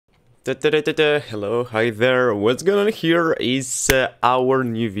Hello, hi there. What's going on here is our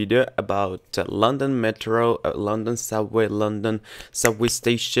new video about London metro, London subway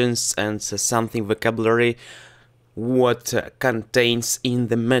stations, and something vocabulary. What contains in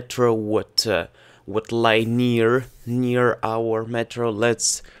the metro? What lie near our metro?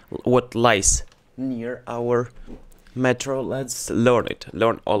 What lies near our metro? Let's learn it.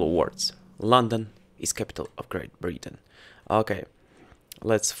 Learn all words. London is capital of Great Britain. Okay.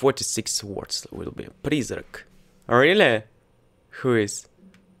 Let's 46 words will be. Призрак. Really? Who is?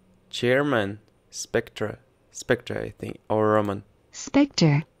 Chairman? Spectre, I think. Or Roman?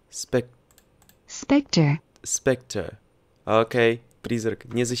 Spectre. Spectre. Spectre. Okay. Призрак.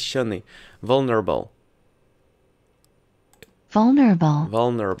 Незащищенный. Vulnerable.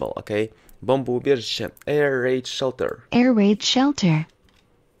 Okay. Бомбоубежище. Air raid shelter.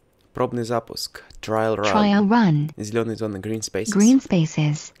 Пробный запуск. Trial run. Зеленые зоны. Green spaces.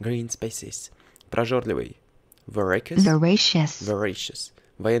 Прожорливый. Voracious.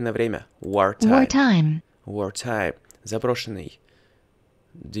 Военное время. Wartime. Заброшенный.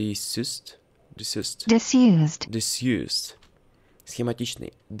 Disused.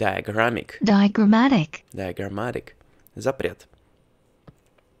 Схематичный. Diagrammatic. Запрет.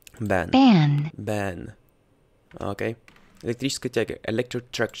 Ban. Okay. Электрическая тяга. Electric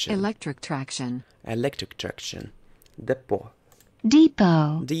traction. Депо.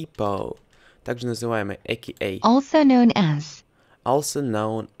 Depot. Также называемый AKA. Also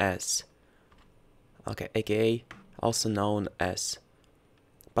known as. Okay, AKA. Also known as.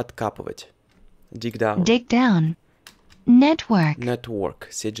 Подкапывать. Dig down. Network.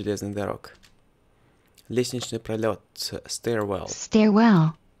 Сеть железных дорог. Лестничный пролет.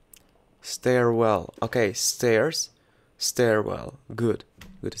 Stairwell. Okay, stairs. Stairwell. Good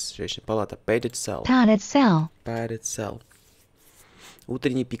association. Палата. Padded cell.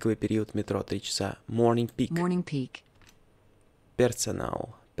 Утренний пиковый период метро 3 часа. Morning peak.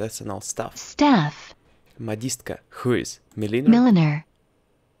 Персонал. Staff. Модистка. Who is? Milliner.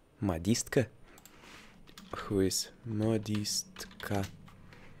 Модистка. Who is? Модистка.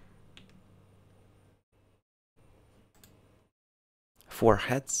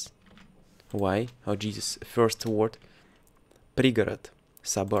 Foreheads. Why? Oh Jesus. First word. Пригород.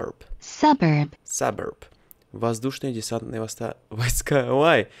 Suburb. Воздушные десантные войска.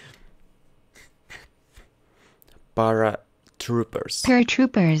 Why? Paratroopers.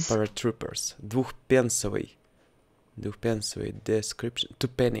 Двухпенсовый. Description.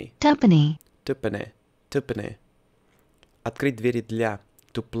 Tuppenny. Открыть двери для.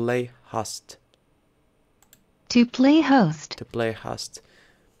 To play host.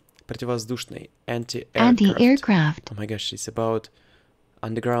 Противовоздушный. Anti-aircraft. Oh my gosh, it's about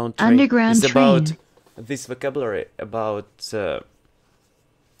underground train. It's about this vocabulary about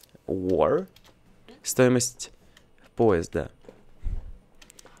war. Стоимость поезда.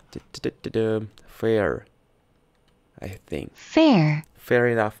 Fare. I think. Fair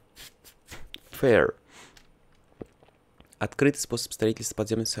enough. Fair. Открытый способ строительства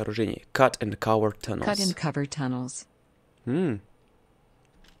подземных сооружений. Cut and cover tunnels.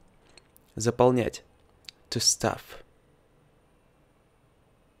 Заполнять. To stuff.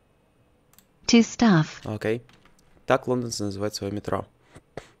 Okay. Так лондонцы называют свое метро.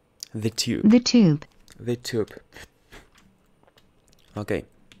 The tube. Okay.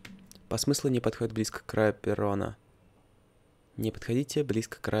 По смыслу не подходит близко к краю перрона. Не подходите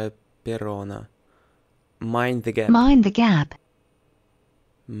близко к краю перрона. Mind the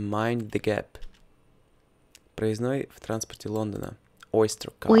gap. Проездной в транспорте Лондона.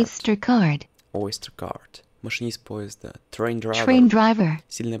 Oyster card. Машинист поезда. Train driver.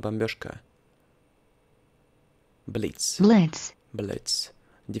 Сильная бомбежка. Blitz.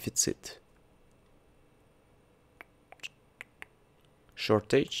 Дефицит.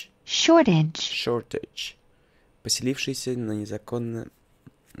 Shortage. Поселившийся на незаконно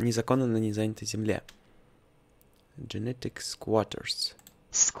на незанятой земле. Genetic squatters.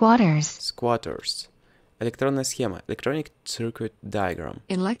 Электронная схема. Electronic circuit diagram.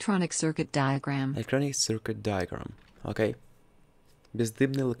 Okay.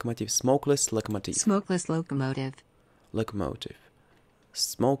 Бездымный локомотив. Smokeless locomotive.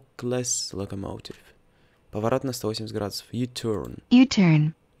 Поворот на 180 градусов. U-turn.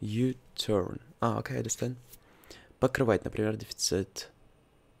 Okay, I understand. Покрывать, например, дефицит.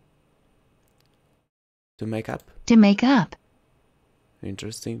 To make up.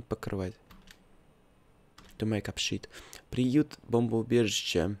 Interesting. Покрывать. To make up shit. Приют,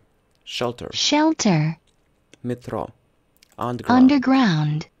 бомбоубежище. Shelter. Метро.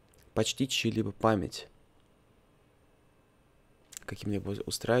 Underground. Почтить чью-либо память. каким-либо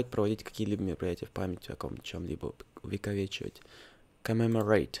устраивать, проводить какие-либо мероприятия в память о ком-то, чем-либо, увековечивать.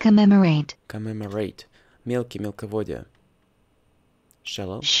 Commemorate. Commemorate. Commemorate. Мелкий, мелководье.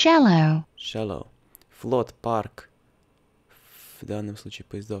 Shallow. Shallow. Shallow. Флот, парк. В данном случае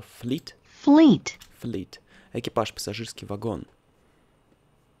поездов. Fleet. Fleet. Fleet. Экипаж, пассажирский вагон.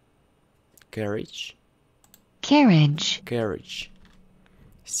 Carriage. Carriage. Carriage.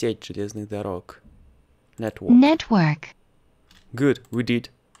 Сеть железных дорог. Network. Network. Good, we did.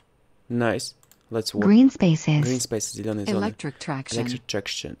 Nice. Let's work. Green spaces. Green spaces, зеленые зоны. Electric traction. Electric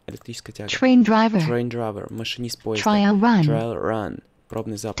traction. Электрическая тяга. Train driver. Train driver. Машинист поезда. Trial run. Trial run.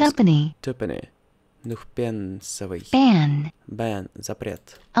 Пробный запуск. Tuppenny. Tuppenny. Двухпенсовый. Ban. Ban.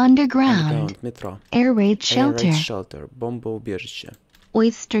 Запрет. Underground. Метро. Air raid Air raid shelter. shelter. Бомбоубежище.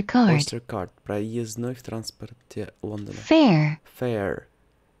 Oyster card. Oyster card. Проездной в транспорте Лондона. Fare. Fare.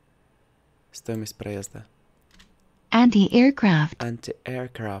 Стоимость проезда. Anti-aircraft.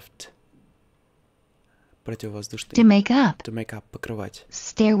 Anti-aircraft. Противовоздушный. To make up. To make up. Покрывать.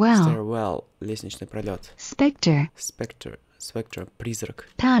 Stairwell. Stairwell. Лестничный пролет. Spectre. Spectre. Spectre. Призрак.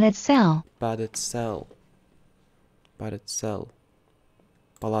 Padded cell. Padded cell. Padded cell.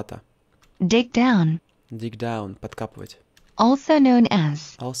 Палата. Dig down. Dig down. Подкапывать. Also known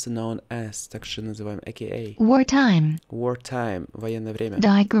as. Also known as. Также называем AKA. Wartime. Wartime. Военное время.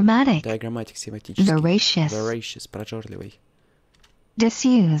 Diagrammatic. Diagrammatic. Семантический. Voracious. Voracious. Прожорливый.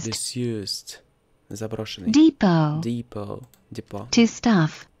 Disused. Disused. Заброшенный. Depot. Depot. Депо. To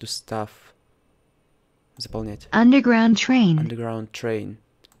stuff. To stuff. Заполнять. Underground train. Underground train.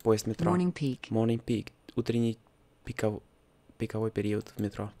 Поезд метро. Morning peak. Morning peak. Утренний пиковой период в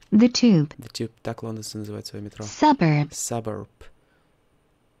метро. The tube. The tube. Так лондонцы называют свое метро. Suburb. Suburb.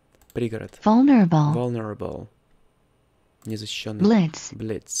 Пригород. Vulnerable. Vulnerable. Незащищенный. Blitz.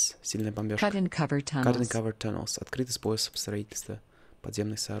 Blitz. Сильная бомбежка. Cut and cover Cut and tunnels. cover tunnels. Открытый способ строительства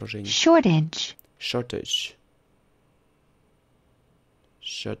подземных сооружений. Shortage. Shortage.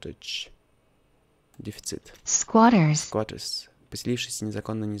 Shortage. Дефицит. Squatters. Squatters. Поселившись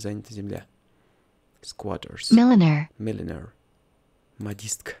незаконно на незанятой земле. Squatters. Milliner. Milliner.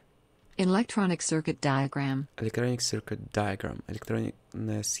 Модистка. Electronic circuit diagram. Electronic circuit diagram.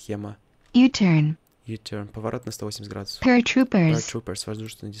 Электронная схема. U-turn. U-turn. Поворот на 180 градусов. Paratroopers. Paratroopers.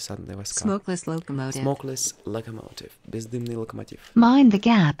 Воздушно-десантные войска. Smokeless locomotive. Smokeless locomotive. Бездымный локомотив. Mind the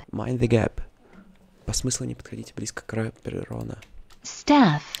gap. Mind the gap. По смыслу не подходите близко к краю перрона.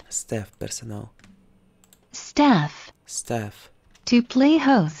 Staff. Staff. Персонал. Staff. Staff. To play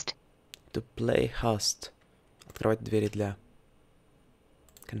host. To play host. Открывать двери для.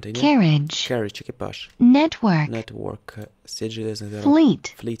 Continue. Carriage. Carriage. Экипаж. Network. Network. Сеть железных дорог.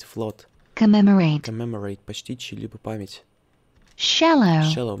 Fleet. Fleet. Флот. Commemorate. Commemorate. Почтить чью-либо память. Shallow.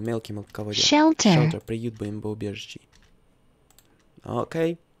 Shallow. Мелкий мелководье. Shelter. Shelter. Приют бомбоубежищей.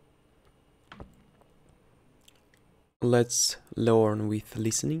 Okay. Let's learn with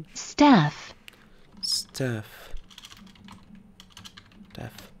listening. Staff. Staff.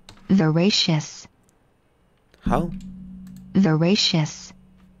 Staff. Voracious. How? Voracious.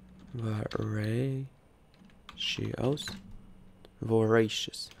 Voracious.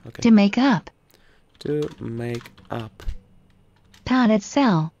 Voracious. Okay. To make up. To make up. Padded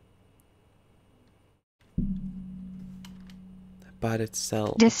cell. Padded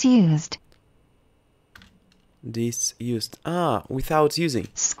cell. Disused. Disused. Ah, without using.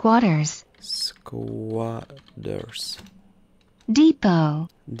 Squatters. Squatters. Depot.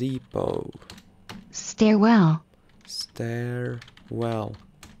 Depot. Stairwell. Stairwell.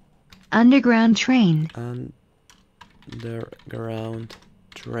 Underground train. Underground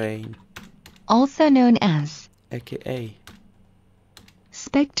train. Also known as. AKA.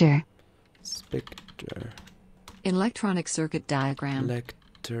 Spectre. Spectre. Electronic circuit diagram.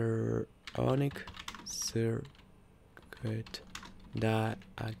 Electronic circuit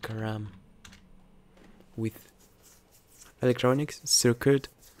diagram. With electronic circuit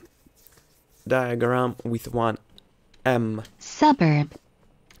diagram with one M. Suburb.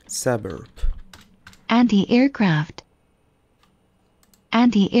 Suburb. Anti-aircraft.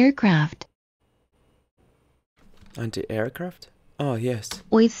 Anti-aircraft. Anti-aircraft? Oh, yes.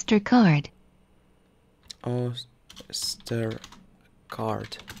 Oyster card. Oyster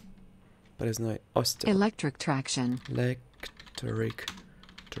card. Проездной. Oyster. Electric traction. Electric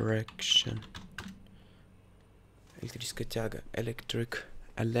traction. Электрическая тяга. Electric.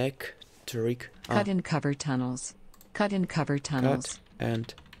 Cut and cover tunnels. Cut and cover tunnels. Cut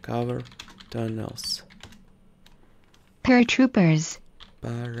and cover tunnels. Paratroopers.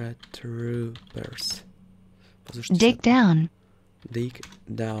 Paratroopers. Dig down. Dig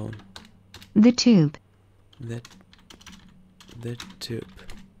down. The tube. The the tube.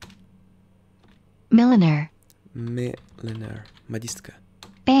 Milliner. Milliner. Modistka.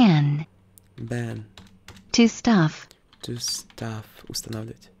 Ban. Ban. To stuff. To stuff.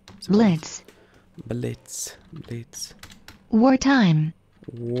 Устанавливать. Blitz. Blitz. Blitz. Wartime.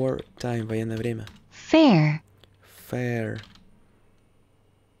 Wartime. Военное время. Fare. Fare.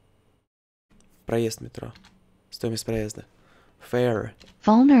 Проезд метро. Стоимость проезда. Fare.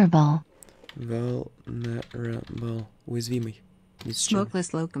 Vulnerable. Vulnerable. Уязвимый.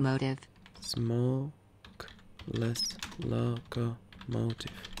 Smokeless locomotive. Smokeless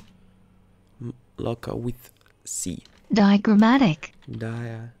locomotive. Loco with C. Diagrammatic.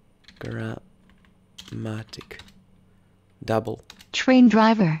 Diagrammatic. Double. Train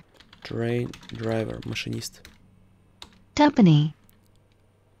driver. Train driver. Машинист. Tuppenny.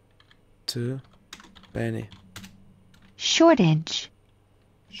 Two penny. Shortage.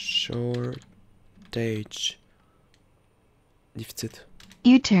 Shortage. Дефицит.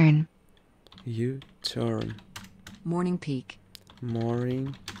 U-turn. U-turn. Morning peak.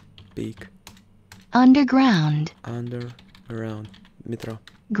 Morning peak. Underground. Underground. Метро.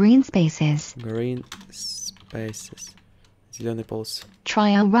 Green spaces. Green spaces. Зеленый полос.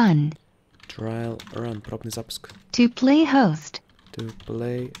 Trial run. Trial run. Пробный запуск. To play host. To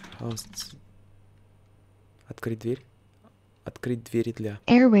play hosts. Открыть дверь. Открыть двери для.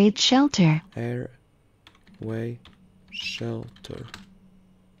 Air raid shelter. Airway shelter.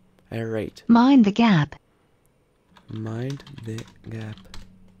 Air raid. Mind the gap. Mind the gap.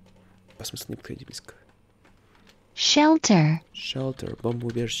 По смыслу не подходи близко. Shelter. Shelter.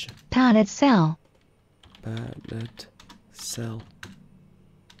 Бомбоубежище. Padded cell. Padded cell.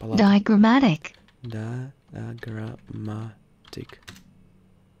 Палата. Diagrammatic. Diagrammatic.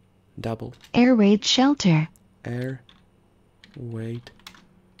 Double. Air raid shelter. Air raid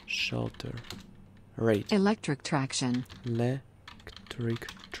shelter. Raid. Electric traction. Electric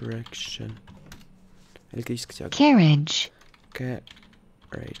traction. Электрическая тяга. Carriage.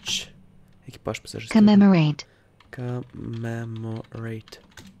 Carriage. Экипаж пассажирский. Commemorate. Commemorate.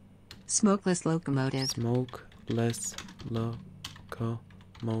 Smokeless locomotive. Smokeless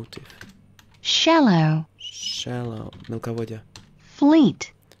locomotive. Shallow. Shallow. Мелководье.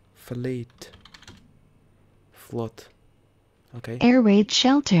 Fleet. Fleet. Флот. Okay. Air raid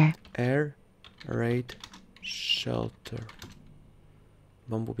shelter. Air raid shelter.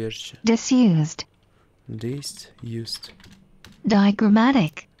 Бомбоубежище. Disused. Disused.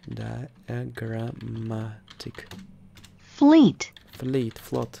 Diagrammatic. Diagrammatic. Fleet. Fleet.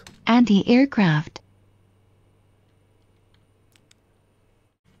 Флот. Anti-aircraft.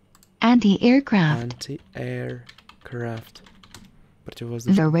 Anti-aircraft. Anti-aircraft.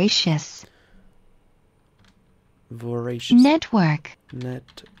 Противовоздушный. Voracious. Voracious. Network.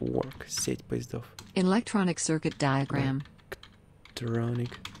 Network. Сеть поездов. Electronic circuit diagram.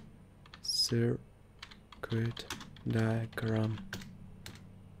 Electronic circuit diagram.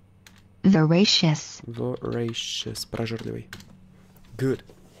 Voracious. Voracious. Прожорливый. Good.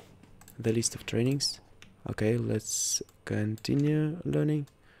 The list of trainings. Okay, let's continue learning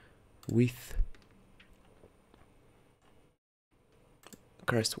with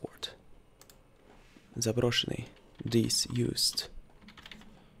crossword. Заброшенный. Disused.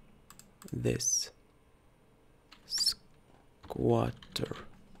 This. Squatter.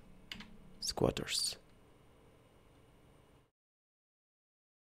 Squatters.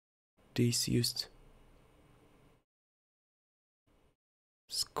 Disused.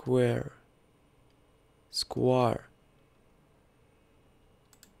 Square. Square.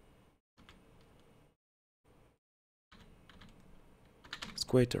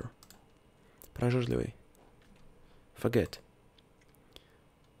 Squatter. Прожорливый. Forget.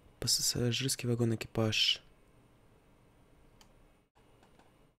 Пассажирский вагон экипаж.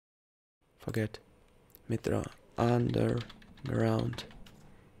 Forget. Метро. Underground.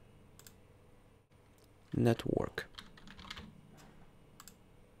 Network.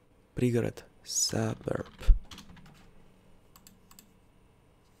 Пригород. Suburb.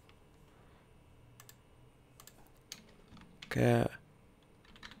 Carriage.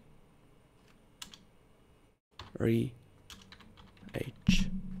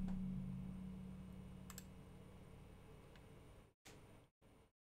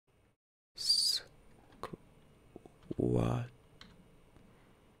 Squat.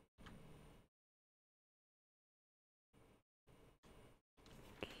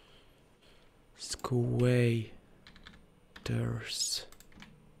 Squatters.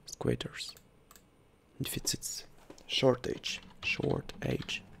 Squatters. Дефицит. Shortage.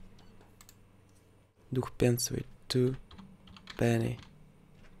 Shortage. Двухпенсовый. Two penny.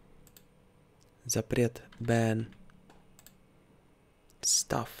 Запрет. Ban.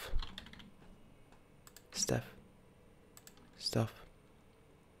 Stuff.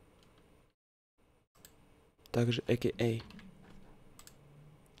 Также AKA.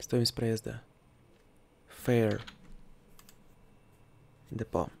 Стоимость проезда. Fare.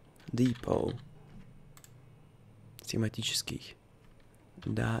 Depot. Тематический.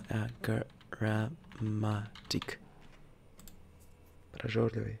 Diagrammatic.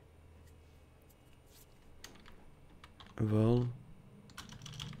 Прожорливый.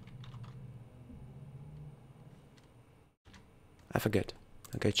 I forget.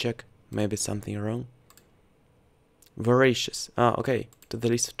 Okay, check. Maybe something wrong. Voracious. Okay. To the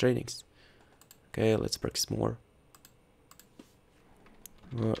list of trainings. Okay, let's practice more.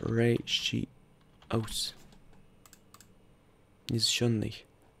 Voracious. Незащищенный.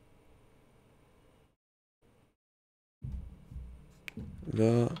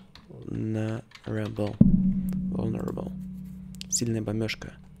 Vulnerable. Сильная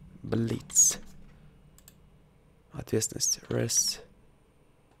бомбежка. Blitz. Ответственность.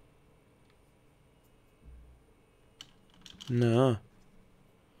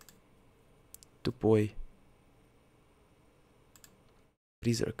 Тупой.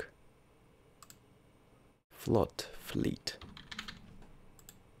 Призрак. Fleet.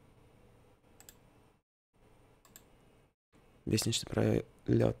 Лестничный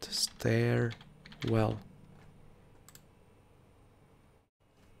пролет. Stairwell.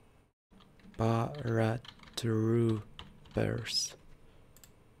 Paratroopers.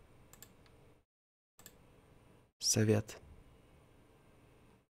 Совет.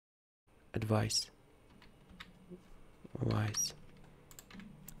 Advice.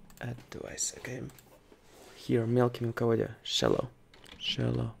 Okay. Here, мелкий мелководье. Shallow.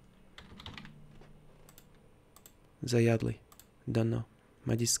 Заядлый. Don't know.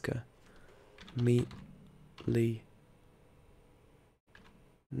 Модистка.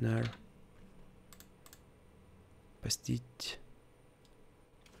 Постить.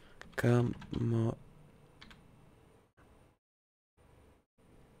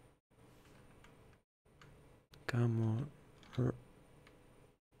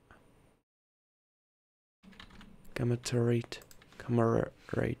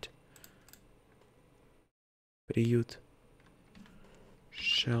 Commemorate. Приют.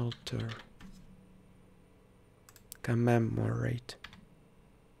 Shelter. Commemorate.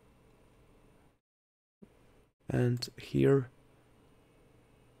 And here,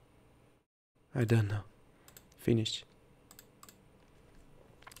 I don't know. Finish.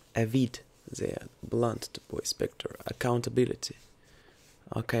 Avid, the blunt tupой spectre. Accountability.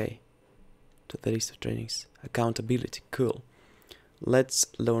 Okay. To the list of trainings. Accountability. Cool. Let's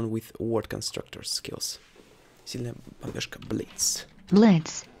learn with word constructor skills. Сильная бомбежка. Blitz.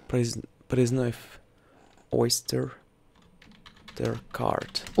 Проездной oyster.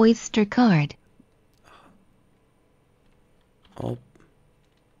 Card. Oyster card.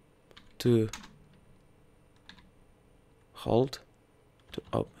 To hold. To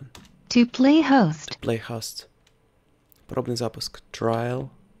open. To play host. Пробный запуск. Trial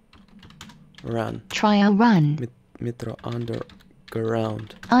run. Метро.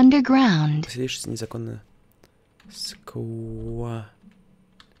 Underground. Поселившись незаконно.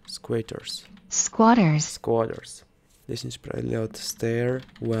 Squatters. Лестничный пролет.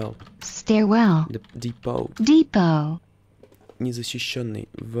 Stairwell. Depot. Незащищенный.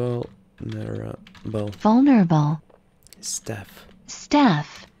 Vulnerable. Staff.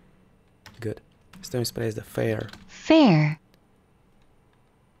 Good. Стоимость проезда. Fare.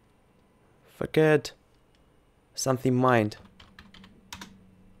 Forget. Something mind.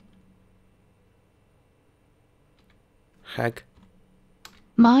 Hack.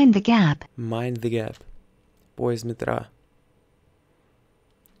 Mind the gap. Поезд метро.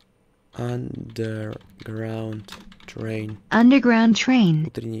 Underground train.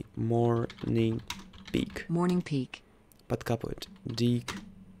 Утренний. Morning peak. Подкапывать. Dig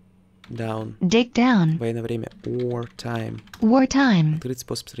down. Военное время. Wartime. Открыть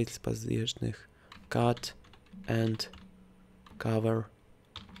способ строительства подвижных. Cut and cover.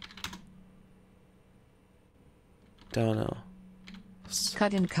 Tunnel.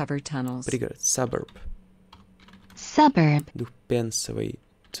 Cut and cover tunnels. Пригород. Suburb. Двухпенсовый.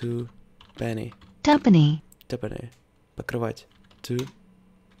 Two-penny. Tuppenny. Покрывать. To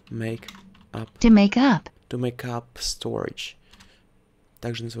make up. To make up storage.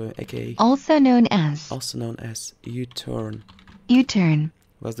 Также называем AKA. Also known as. U-turn.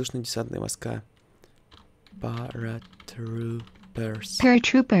 Воздушно-десантные войска. Paratroopers.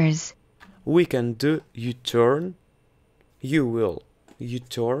 We can do U-turn. You will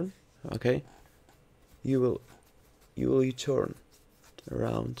U-turn. Okay. You will U-turn.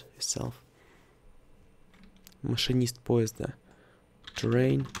 around yourself. Машинист поезда.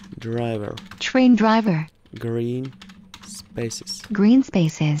 Train driver. Train driver. Green spaces. Green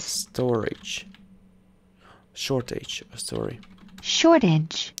spaces. Storage. Shortage, sorry.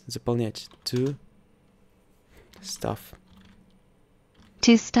 Shortage. Заполнять. To stuff.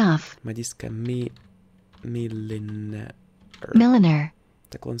 To stuff. Модистка milliner. Milliner.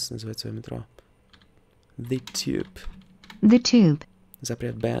 Так Лондон называет свое метро. The tube. The tube.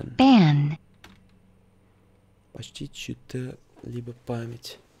 Запрет. Ban. Ban. Почти чью-то либо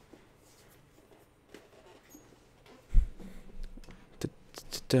память.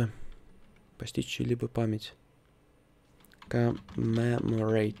 Почти чью-либо память.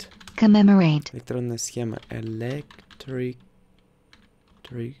 Commemorate. Commemorate. Электронная схема.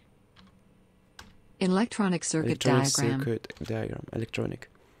 Electronic circuit diagram. Circuit diagram. Electronic.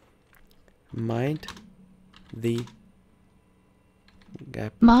 Mind the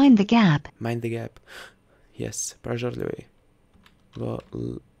gap. Mind the gap. Mind the gap. Yes. Прожорливый.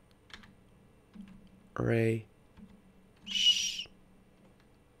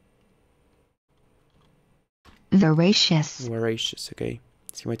 Voracious. Voracious, okay.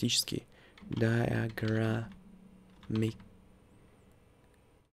 Схематический. Diagrammatic.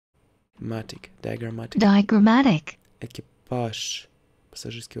 Diagrammatic. Экипаж.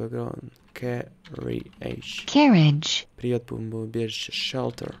 Пассажирский вагон. Carriage. Carriage. Приют бомбоубежище.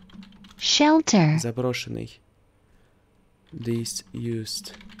 Shelter. Shelter. Заброшенный.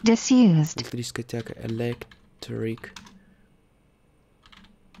 Disused. Disused. Электрическая тяга. Electric.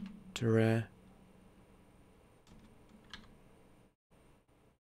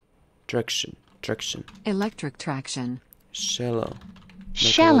 Traction. Electric traction. Shallow.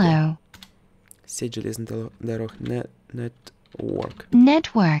 Shallow. Сеть железных дорог. Network.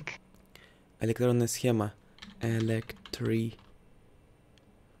 Network. Электронная схема. Electronic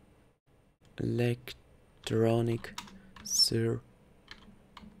circuit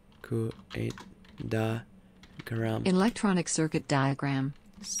diagram. Electronic circuit diagram.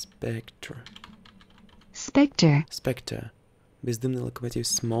 Spectre. Бездымный локомотив.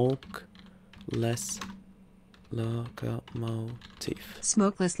 Smokeless locomotive.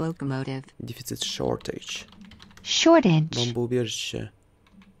 Smokeless locomotive. Дефицит. Shortage. Shortage. Бомбоубежище.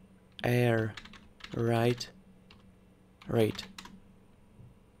 Air raid.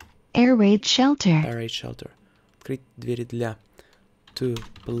 Air raid shelter. Открыть двери для. To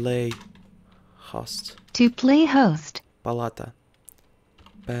play host. To play host. Палата.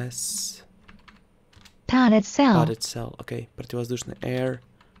 Padded cell. Okay. Противовоздушный. Air.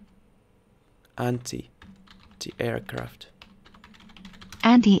 Anti-aircraft.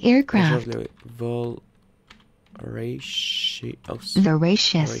 Anti-aircraft. Прожорливый. Voracious.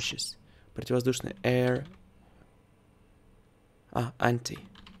 Противовоздушный. Air.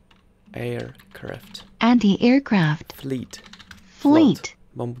 Anti-aircraft. Anti-aircraft. Fleet.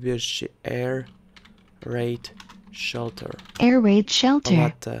 Bomбоубежище. Air raid shelter.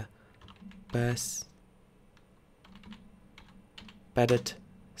 Pалата. Padded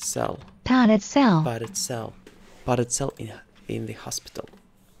cell. Padded cell. Padded cell in the hospital.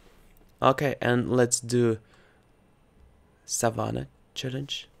 Okay, and let's do Savannah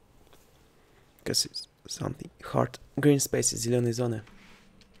challenge. Because it's something hard. Green spaces, зеленые зоны.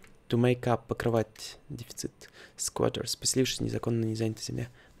 To make up, покрывать дефицит. Squatters, поселившись незаконно на незанятой земле.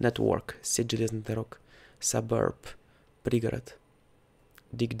 Network, сеть железных дорог. Suburb, пригород.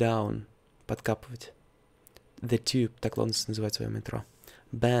 Dig down, подкапывать. The tube, так лондонцы называют свое метро.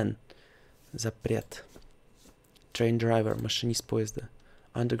 Ban, запрет. Train driver, машинист поезда.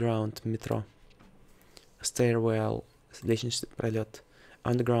 Underground, метро. Stairwell, лестничный пролет.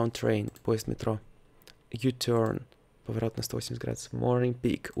 Underground train, поезд метро. U-turn, поворот на 180 градусов. Morning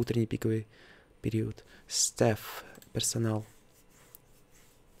peak, утренний пиковый период. Staff, персонал.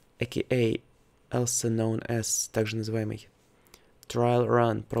 AKA, also known as, также называемый. Trial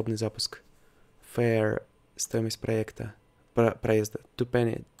run, пробный запуск. Fare, стоимость проезда.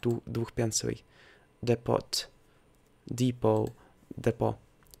 Two-penny, двухпенсовый. Depot, депо.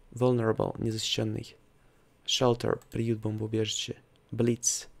 Vulnerable, незащищенный. Shelter, приют бомбоубежище.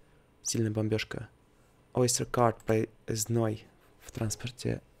 Blitz, сильная бомбежка. Oyster card, проездной в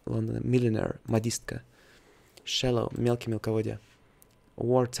транспорте Лондона. Milliner, модистка. Shallow, мелкое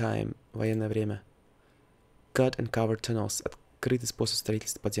Wartime, военное время. Cut and cover tunnels, открытый способ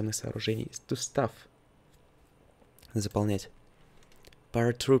строительства подземных сооружений. To stuff, заполнять.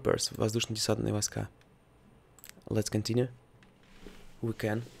 Paratroopers, воздушно-десантные войска. Let's continue. We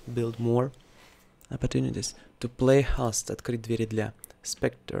can build more opportunities. To play host, открыть двери для.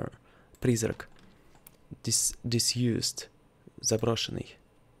 Spectre, призрак. Disused, заброшенный.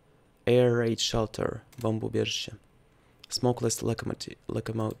 Air raid shelter, бомбоубежище. Smokeless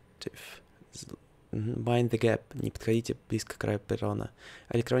locomotive. Mind the gap, не подходите близко к краю перрона.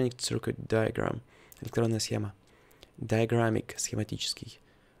 Electronic circuit diagram, электронная схема. Diagrammic, схематический.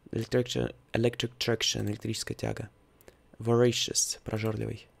 Electric traction, электрическая тяга. Voracious,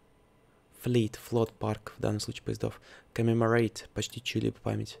 прожорливый. Fleet, флот, парк, в данном случае поездов. Commemorate, почти чью-либо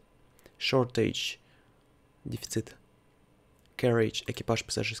память. Shortage, дефицит. Carriage, экипаж,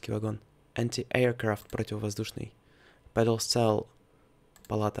 пассажирский вагон. Anti-aircraft, противовоздушный. Pedestal,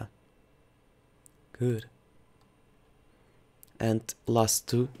 палата. Good. And last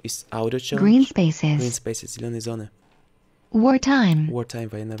two is audio challenge. Green spaces. Green spaces, зеленые зоны. Wartime. Wartime,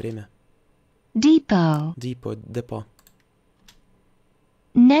 военное время. Depot. Depot, депо.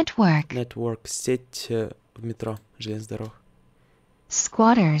 Network. Network, сеть в метро, железных дорог.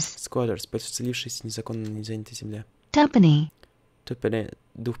 Squatters. Squatters, поселившиеся незаконно на незанятой земле. Tuppenny. Тупене,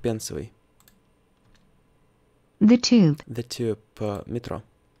 двухпенсовый. The tube. The Tube, метро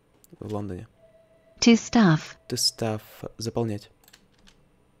в Лондоне. To stuff. To stuff, заполнять.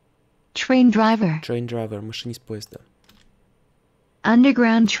 Train driver. Train driver, машинист поезда.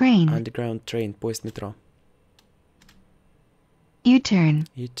 Underground train. Underground train, поезд метро. U-turn.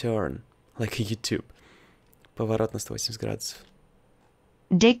 U-turn, like a YouTube. Поворот на 180 градусов.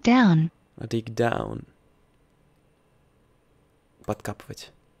 Dig down. Dig down.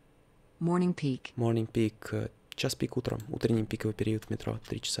 Подкапывать. Morning peak. Morning peak, час пик утром. Утренний пиковый период в метро,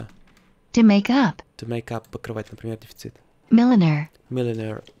 3 часа. To make up. To make up, покрывать, например, дефицит. Milliner.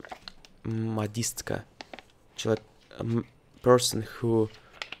 Millionaire, модистка. Человек, person who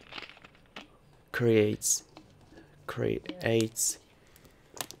creates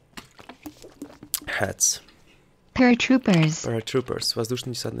hats. Paratroopers. Paratroopers,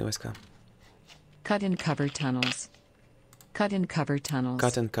 воздушно-десантные войска. Cut and cover tunnels. Cut and cover tunnels.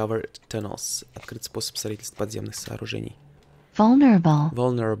 Cut and cover tunnels, открыт способ строительства подземных сооружений. Vulnerable.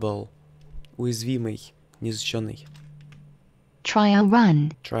 Vulnerable, уязвимый, незащищенный. Trial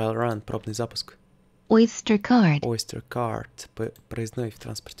run. Trial run, пробный запуск. Oyster card. Oyster card, проездной в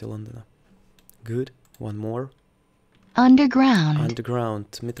транспорте Лондона. Good, one more. Underground.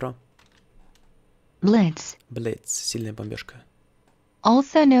 Underground, метро. Blitz. Blitz, сильная бомбежка.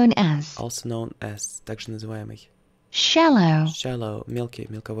 Also known as. Also known as, также называемый. Shallow. Shallow, мелкий,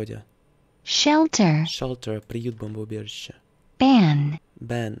 мелководье. Shelter. Shelter, приют, бомбоубежище. Ban.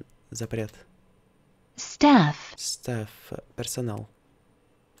 Ban, запрет. Staff. Staff, персонал.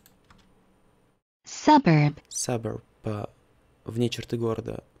 Suburb. Suburb, вне черты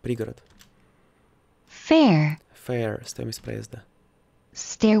города, пригород. Fare. Fare, стоимость проезда.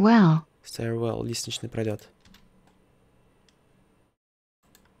 Stairwell. Stairwell, лестничный пролет.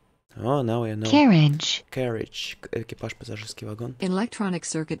 Oh, now I know. Carriage. Carriage, экипаж, пассажирский вагон. Electronic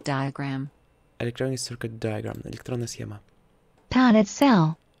circuit diagram. Electronic circuit diagram, электронная схема. Padded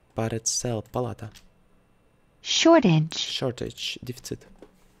cell. Padded cell, палата. Shortage. Shortage, дефицит.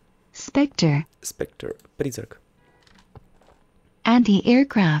 Spectre. Spectre, призрак.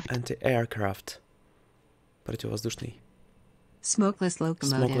 Anti-aircraft. Anti-aircraft, противовоздушный. Smokeless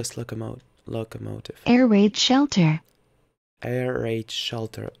locomotive. Smokeless locomotive. Air raid shelter. Air raid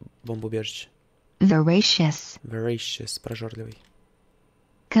shelter, бомбоубежище. Voracious. Voracious, прожорливый.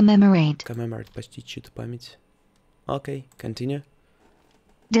 Commemorate. Commemorate, почти чью-то память. Окей, continue.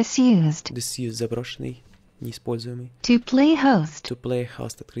 Disused. Disused, заброшенный, неиспользуемый. To play host. To play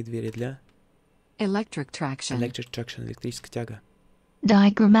host, открыть двери для. Electric traction. Electric traction, электрическая тяга.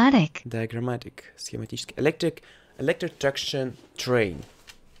 Diagrammatic. Diagrammatic, схематический. Electric traction train.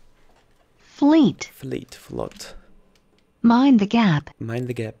 Fleet. Fleet, флот. Mind the gap. Mind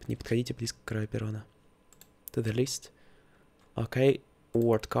the gap, не подходите близко к краю перрона. To the list. Окей,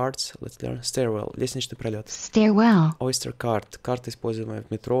 word cards, let's learn. Stairwell, лестничный пролет. Stairwell. Oyster card, карта, используемая в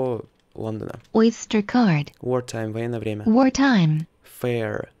метро Лондона. Oyster card. Wartime, военное время. Wartime.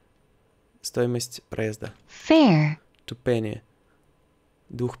 Fare, стоимость проезда. Fare. Tuppenny,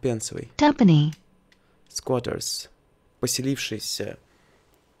 двухпенсовый. Tuppenny. Squatters, поселившиеся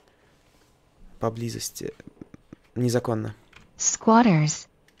поблизости незаконно. Squatters.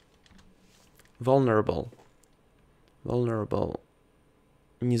 Vulnerable,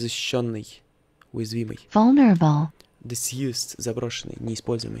 незащищенный, уязвимый. Vulnerable. Disused, заброшенный,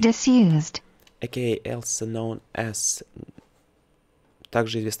 неиспользуемый. Disused. aka also known as,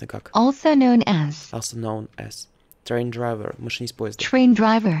 также известно как. Also known as. Train driver, машинист поезда. Train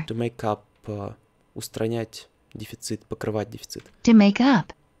driver. To make up, устранять дефицит, покрывать дефицит. To make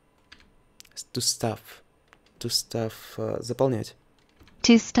up. To stuff, заполнять.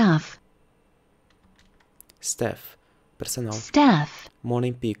 To stuff. Staff, Персонал. Staff.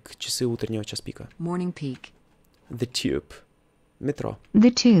 Morning peak. Часы утреннего час пика. Morning peak. The tube. Метро. The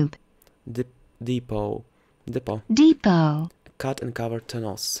tube. Depot. Депо. Depot. Cut and cover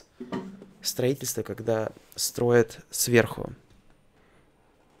tunnels. Строительство, когда строят сверху.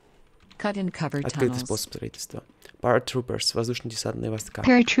 Cut and cover Открытый tunnels. способ строительства. Paratroopers. Воздушно-десантные войска.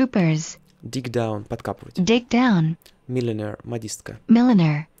 Paratroopers. Dig down. Подкапывать. Dig down. Millionaire. Модистка.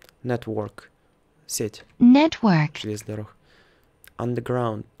 Milliner. Network. Сеть. Network. Железных дорог.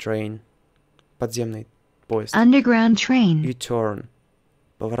 Underground train. Подземный поезд. Underground train. U-turn.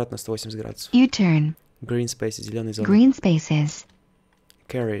 Поворот на 180 градусов. U-turn. Green spaces. Зеленые зоны. Green spaces.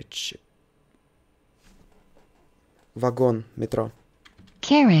 Carriage. Вагон. Метро.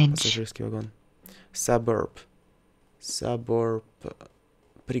 Carriage. Пассажирский вагон. Suburb. Suburb.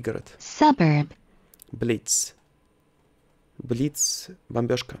 Пригород. Suburb. Blitz. Blitz.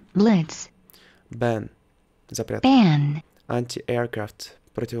 Бомбежка. Blitz. Ban. Запрет. Ban. Anti-aircraft.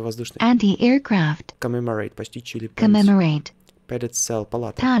 Противовоздушный. Anti-aircraft. Commemorate. Почтить или память. Commemorate. Padded cell.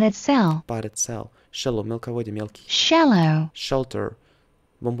 Палата. Padded cell. Padded cell. Shallow. Мелководье. Мелкий. Shallow. Shelter.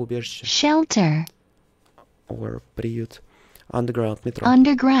 Бомбоубежище. Shelter. Or приют. Underground. Метро.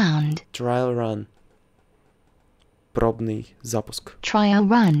 Underground. Trial run. Пробный запуск. Trial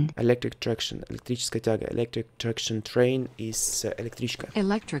run. Electric traction. Электрическая тяга. Electric traction train is электричка.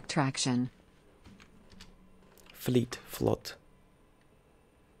 Electric traction. Fleet. Флот.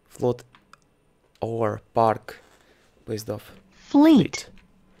 Флот or парк поездов. Fleet.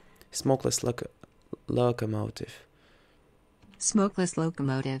 Smokeless locomotive. Smokeless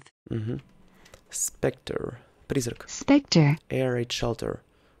locomotive. Spectre. Призрак. Spectre. Air raid shelter.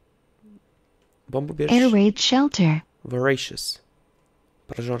 Бомбоубежище. Air raid shelter. Voracious.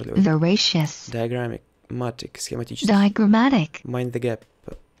 Прожорливый. Voracious. Diagrammatic. Схематический. Diagrammatic. Mind the gap.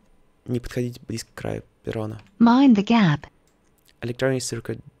 Не подходить близко к краю перрона. Mind the gap. Electronic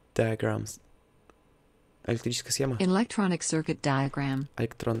circuit diagrams. Электрическая схема. Electronic circuit diagram.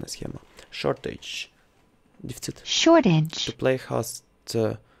 Электронная схема. Shortage. Дефицит. Shortage. To play host.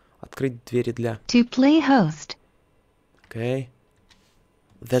 Открыть двери для. To play host. Okay.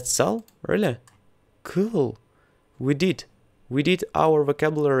 That's all? Really? Cool. We did our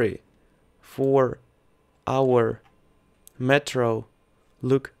vocabulary for our metro.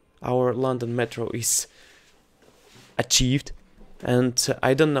 Look, our London metro is achieved. And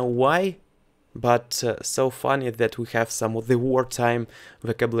I don't know why, but so funny that we have some of the wartime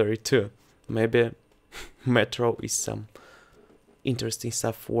vocabulary too. Maybe metro is some interesting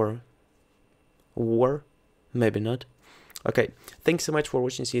stuff for war. Maybe not. Okay, thanks so much for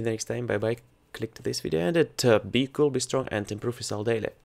watching. See you next time. Bye bye. Click to this video and be cool, be strong, and improve yourself daily.